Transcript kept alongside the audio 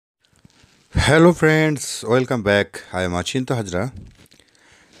Hello friends, welcome back. I am Achintya Hazra.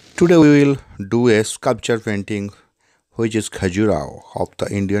 Today we will do a sculpture painting which is Khajuraho of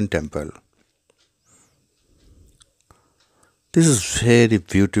the Indian temple. This is very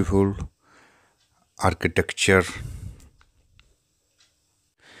beautiful architecture.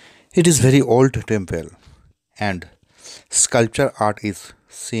 It is very old temple and sculpture art is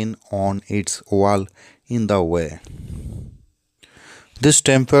seen on its wall in the way. This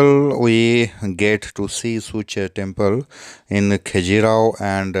temple we get to see such a temple in Khajuraho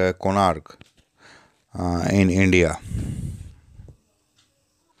and Konark in India.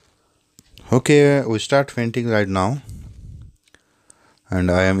 Okay, we start painting right now, and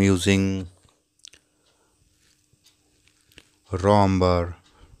I am using raw umber,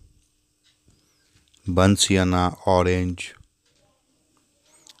 Bansiana orange,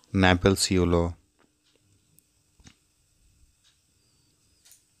 Naples yellow,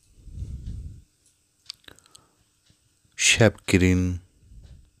 Shep green,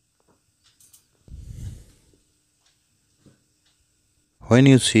 when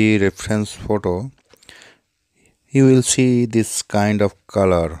you see reference photo, you will see this kind of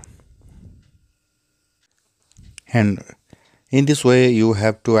color, and in this way you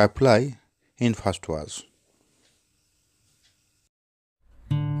have to apply in first wash.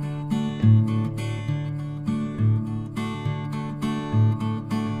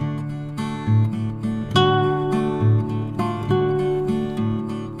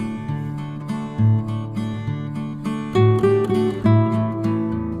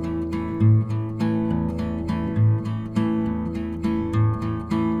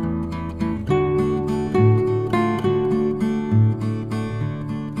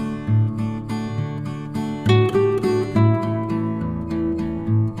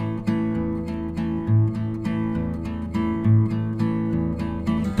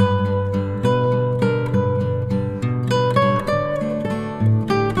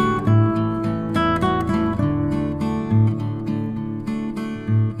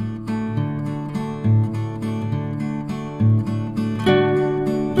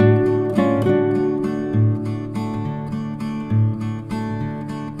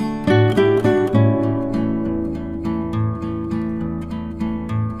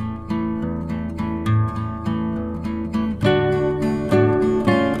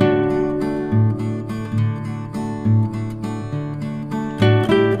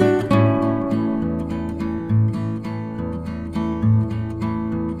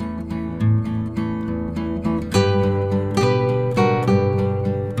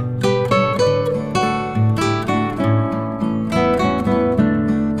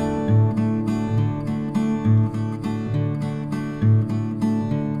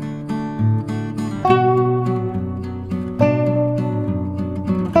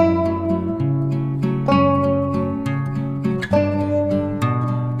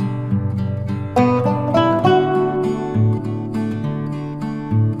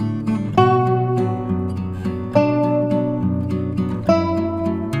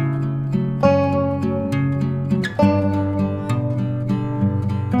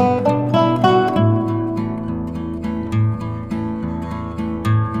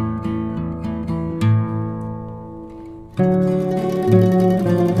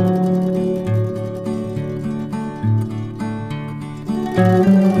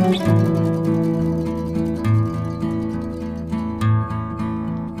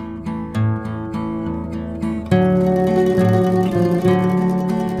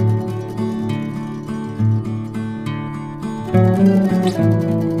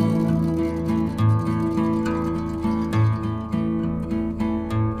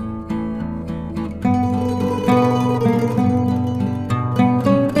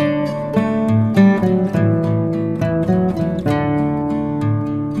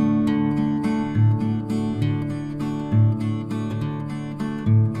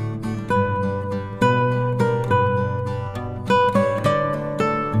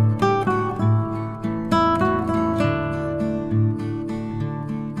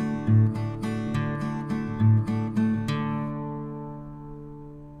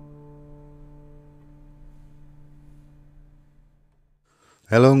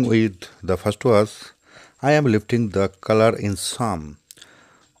 Along with the first wash, I am lifting the color in some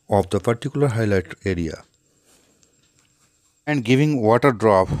of the particular highlight area, and giving water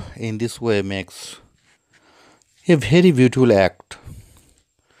drop in this way makes a very beautiful act,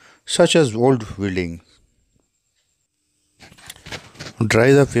 such as old building.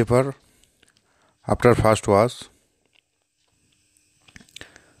 Dry the paper after first wash,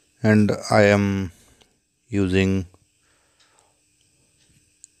 and I am using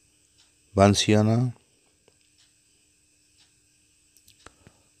Banciana,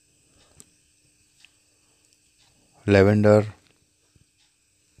 lavender,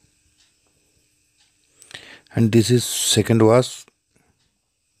 and this is second wash.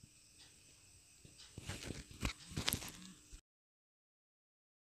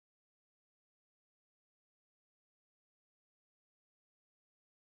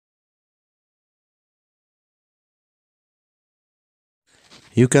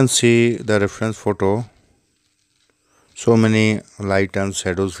 You can see the reference photo. So many light and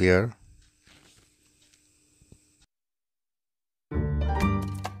shadows here.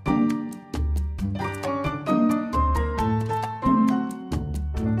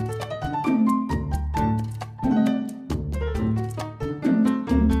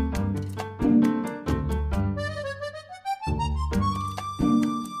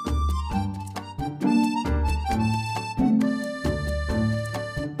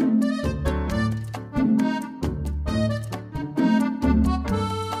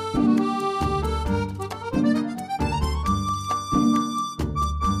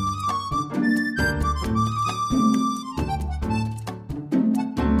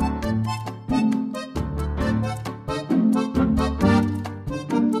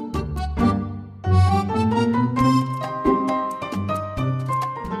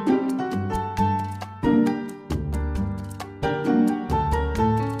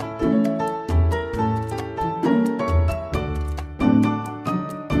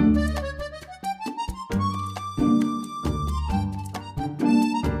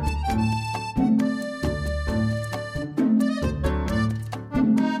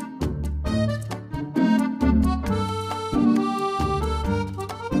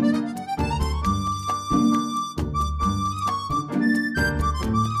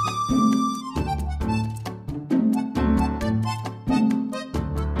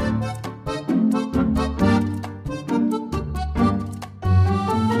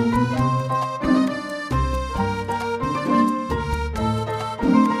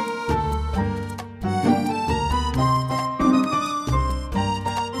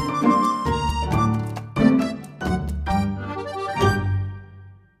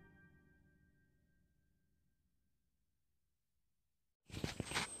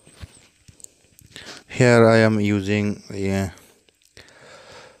 Here I am using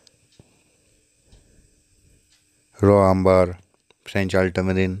raw amber, French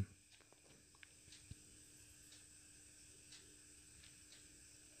ultramarine.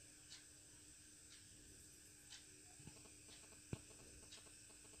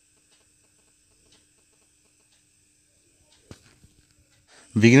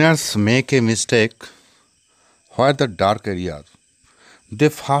 Beginners make a mistake where the dark areas. They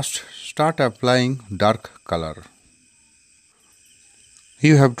first start applying dark color.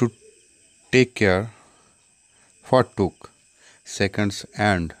 You have to take care for took seconds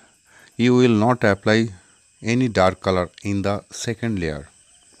and you will not apply any dark color in the second layer.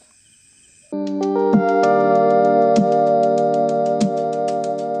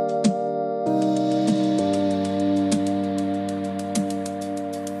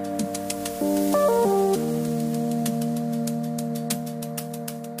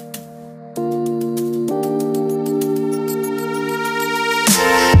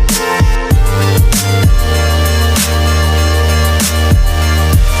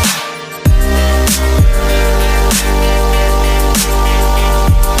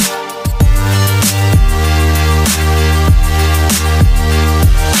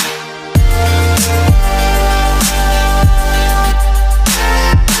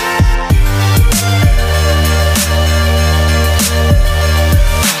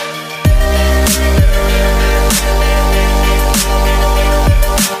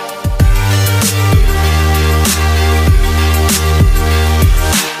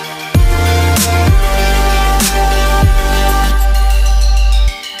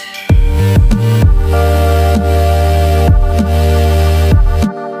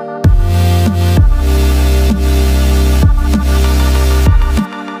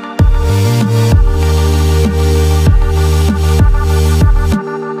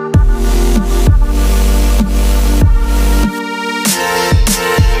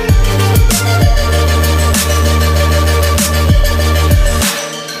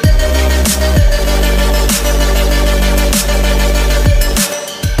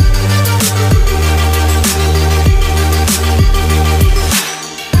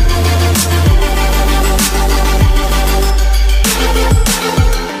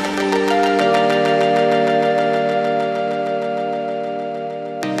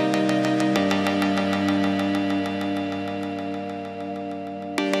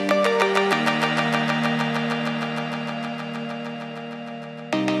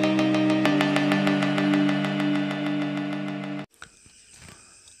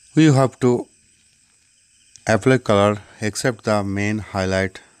 We have to apply color except the main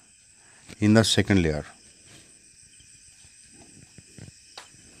highlight in the second layer.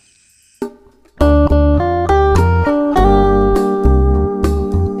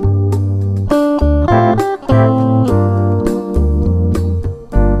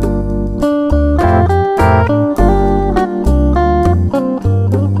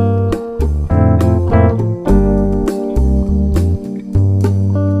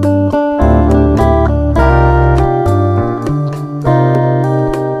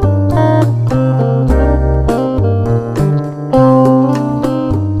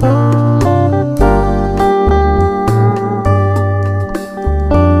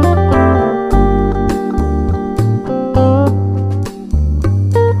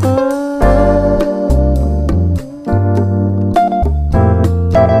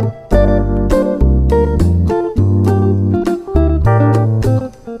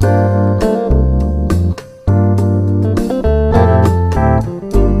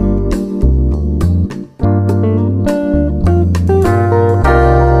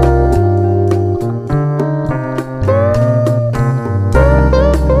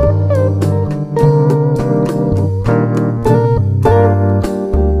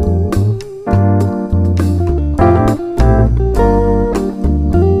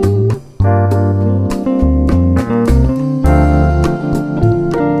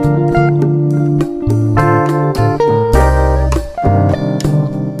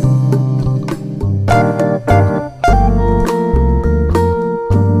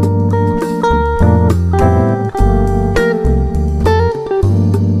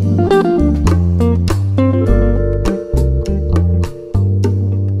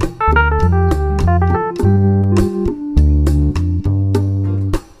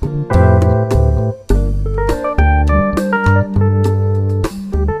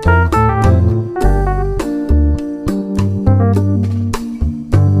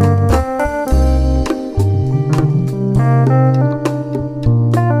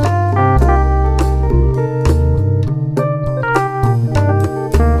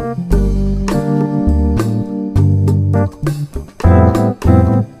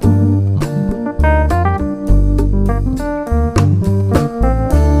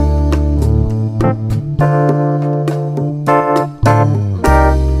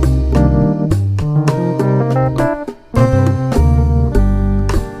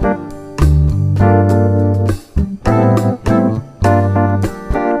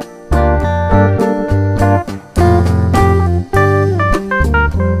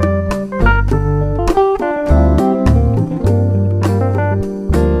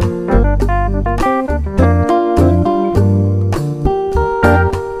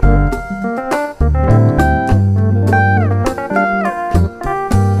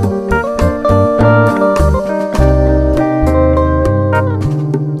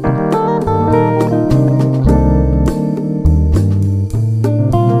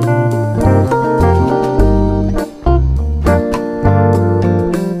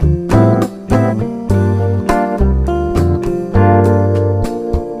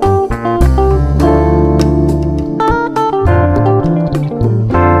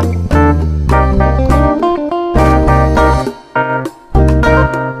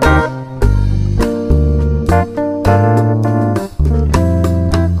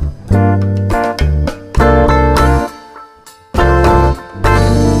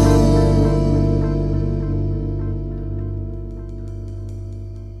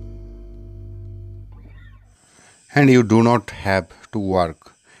 And you do not have to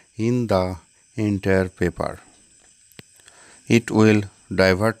work in the entire paper. It will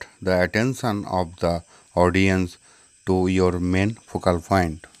divert the attention of the audience to your main focal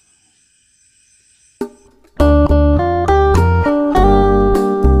point.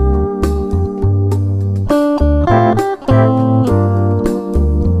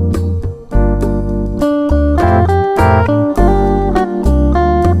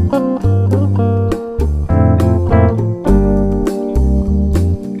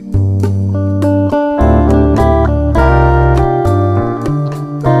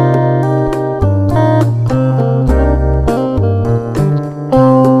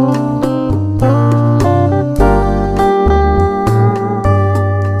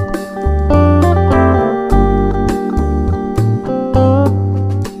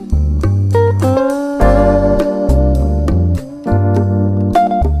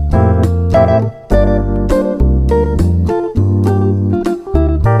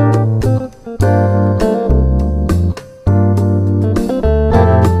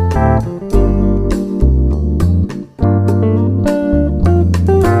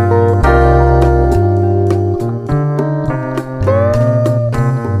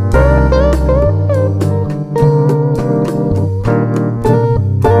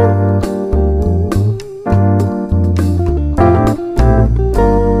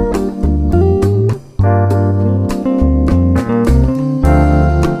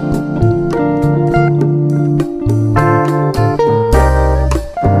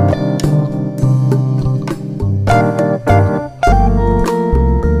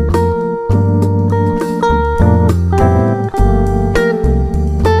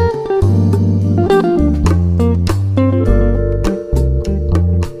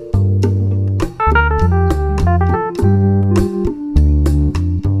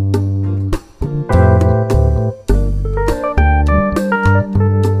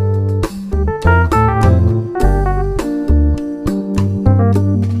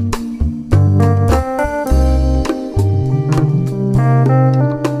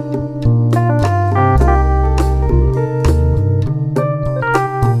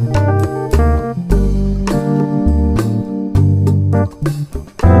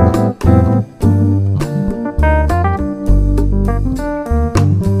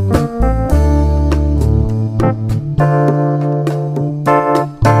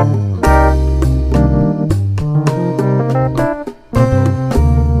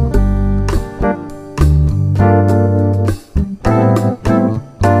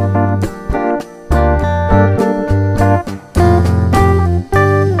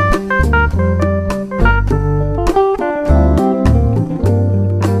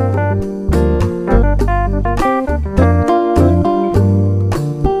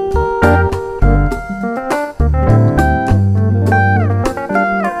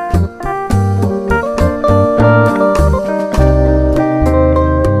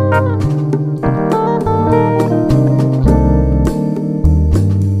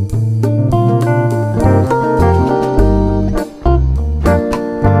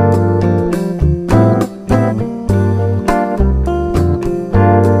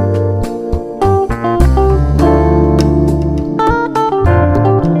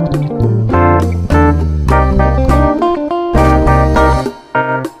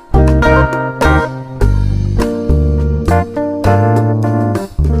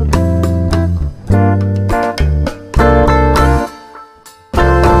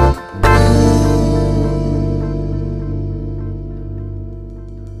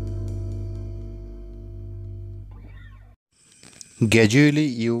 Gradually,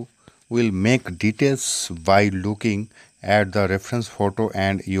 you will make details by looking at the reference photo,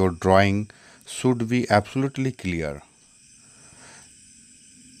 and your drawing should be absolutely clear.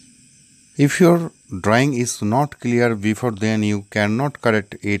 If your drawing is not clear before then, you cannot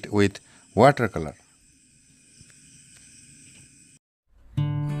correct it with watercolor.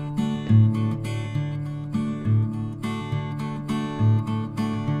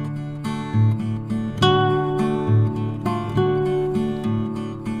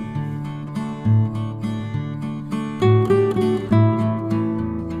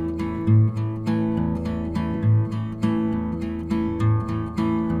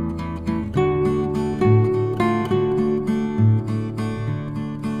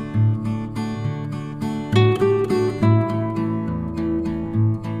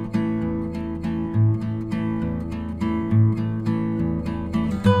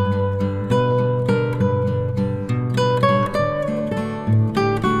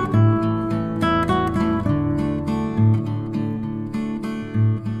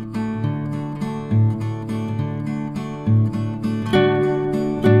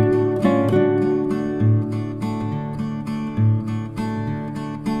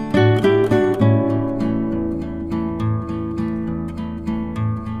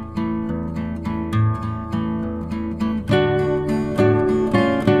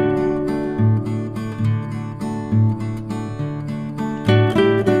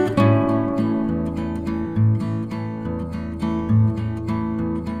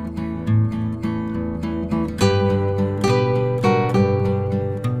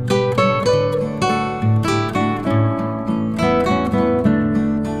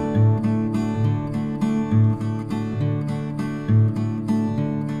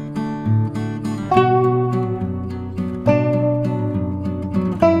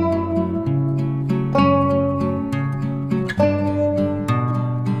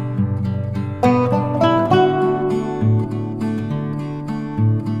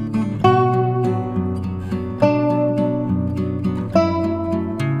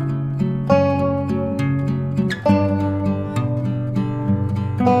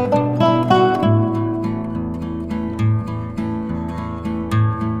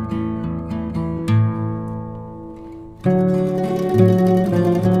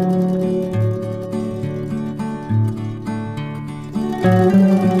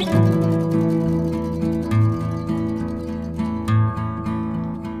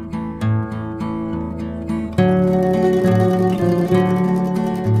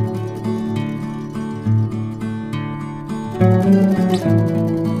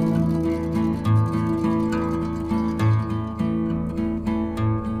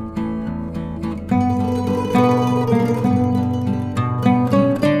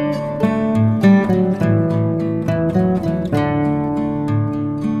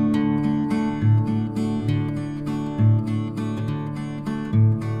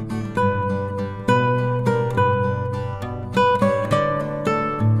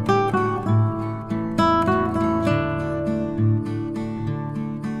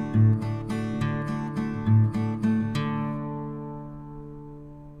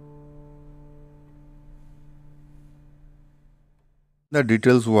 The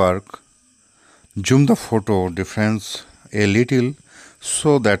details work, zoom the photo difference a little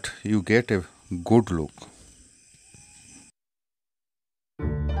so that you get a good look.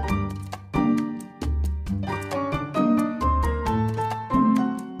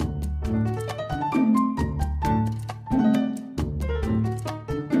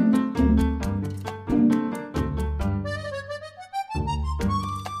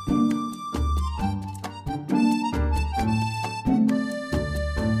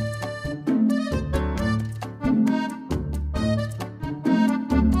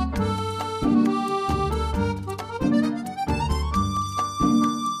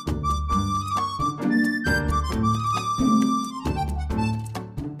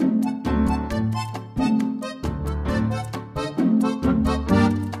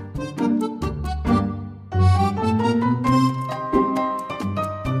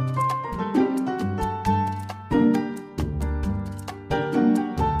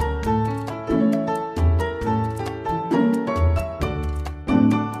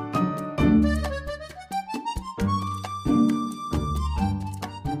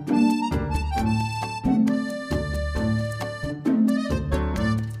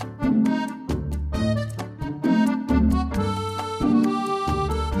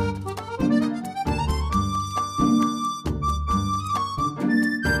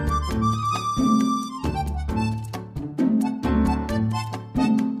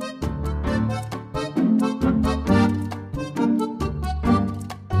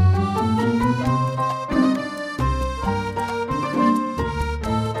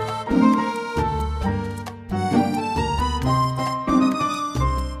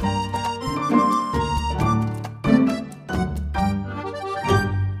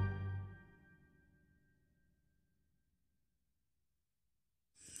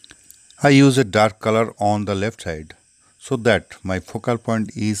 I use a dark color on the left side so that my focal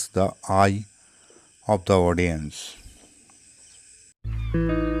point is the eye of the audience.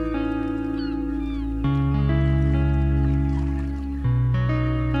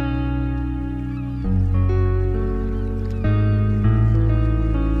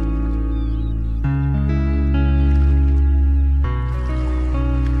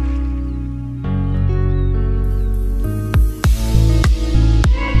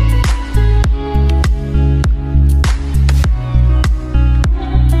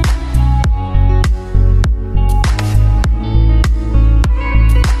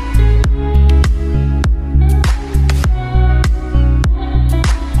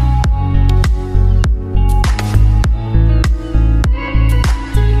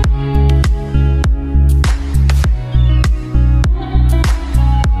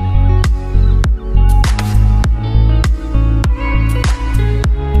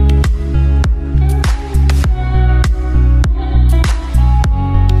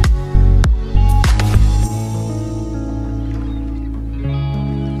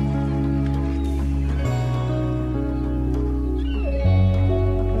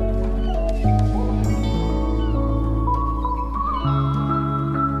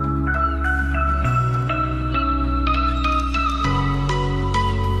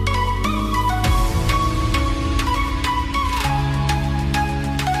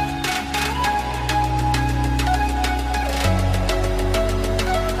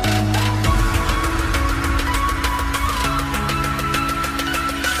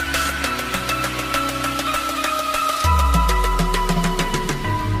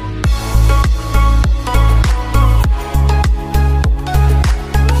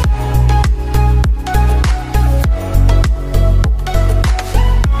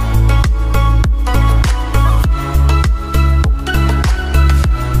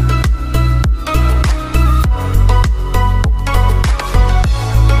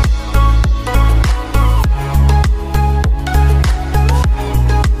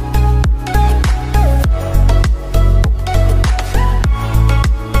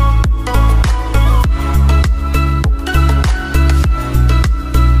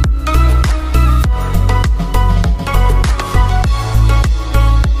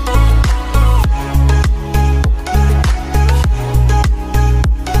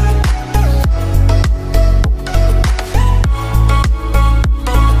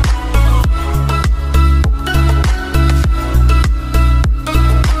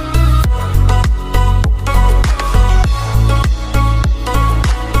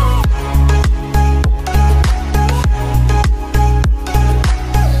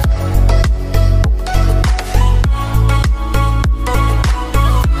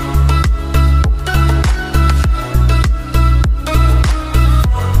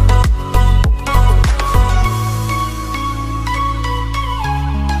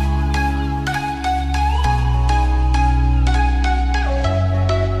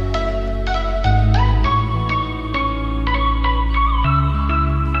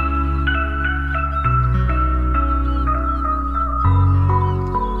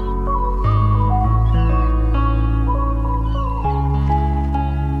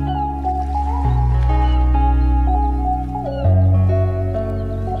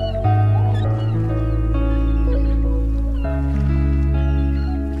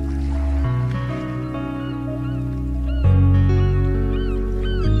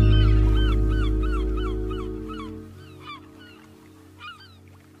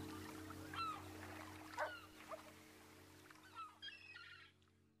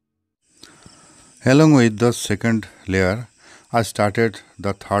 Along with the second layer, I started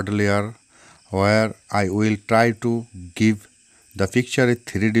the third layer where I will try to give the picture a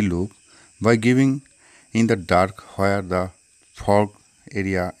 3D look by giving in the dark where the fog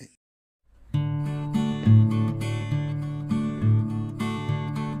area.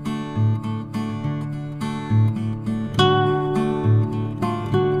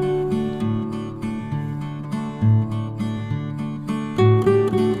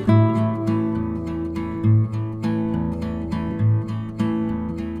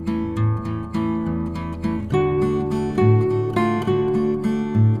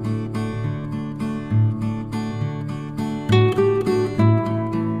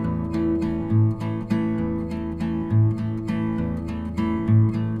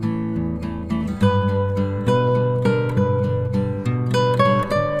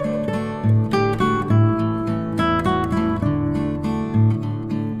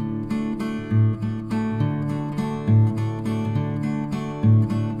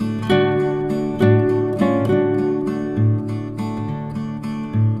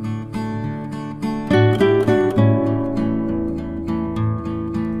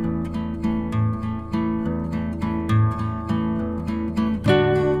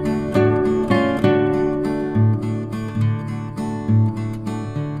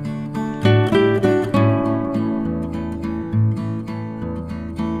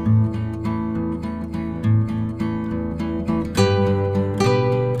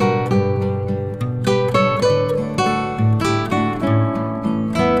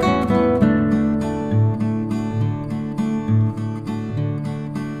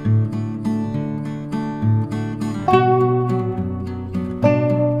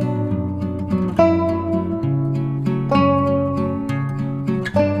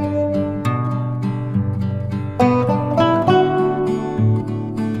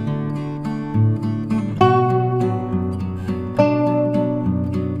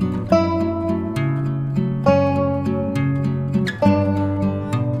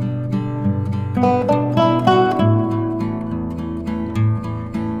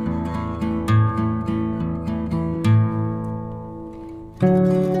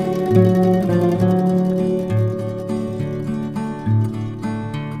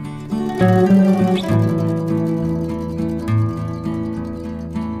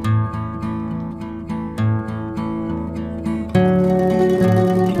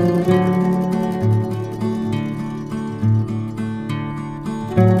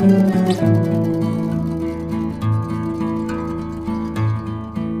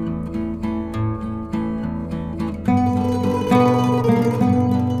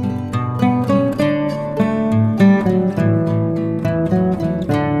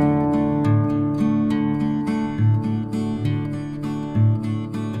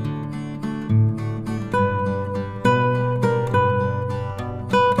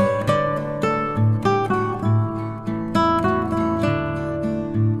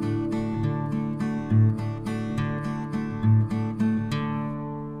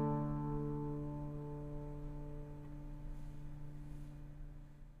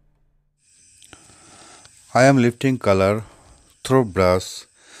 I am lifting color through brush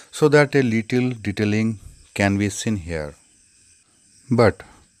so that a little detailing can be seen here. But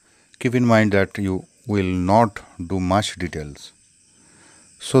keep in mind that you will not do much details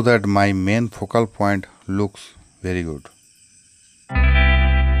so that my main focal point looks very good.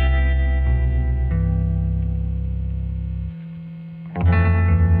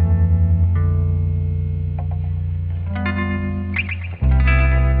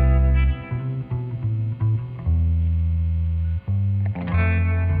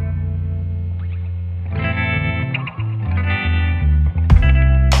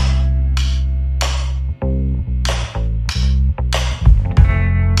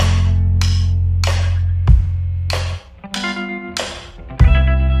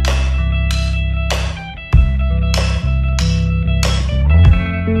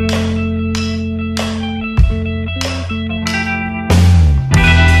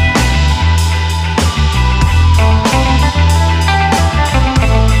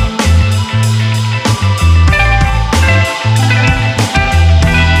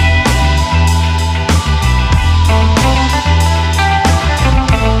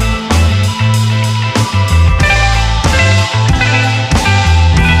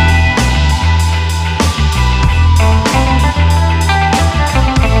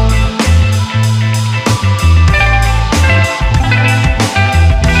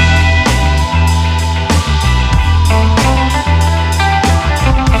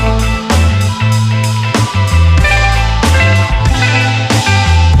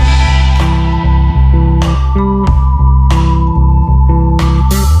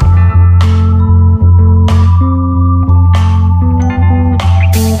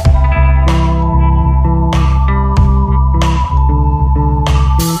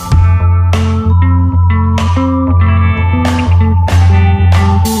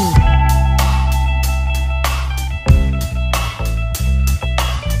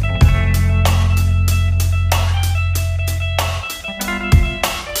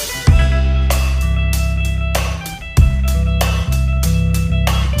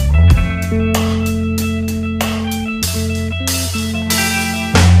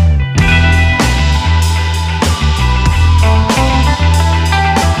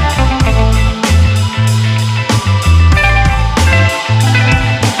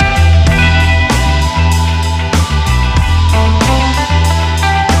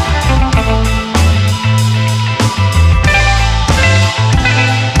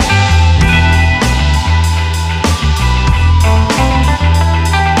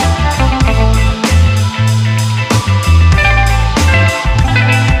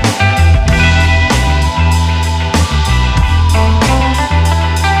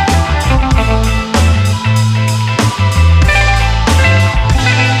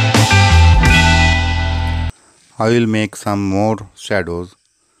 I will make some more shadows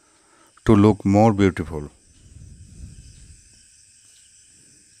to look more beautiful.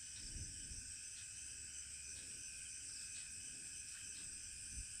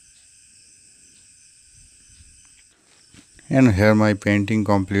 And here my painting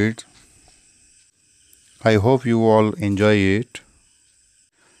complete. I hope you all enjoy it.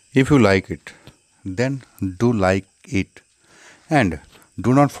 If you like it, then do like it and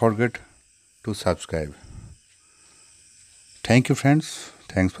do not forget to subscribe. Thank you friends.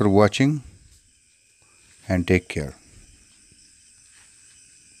 Thanks for watching and take care.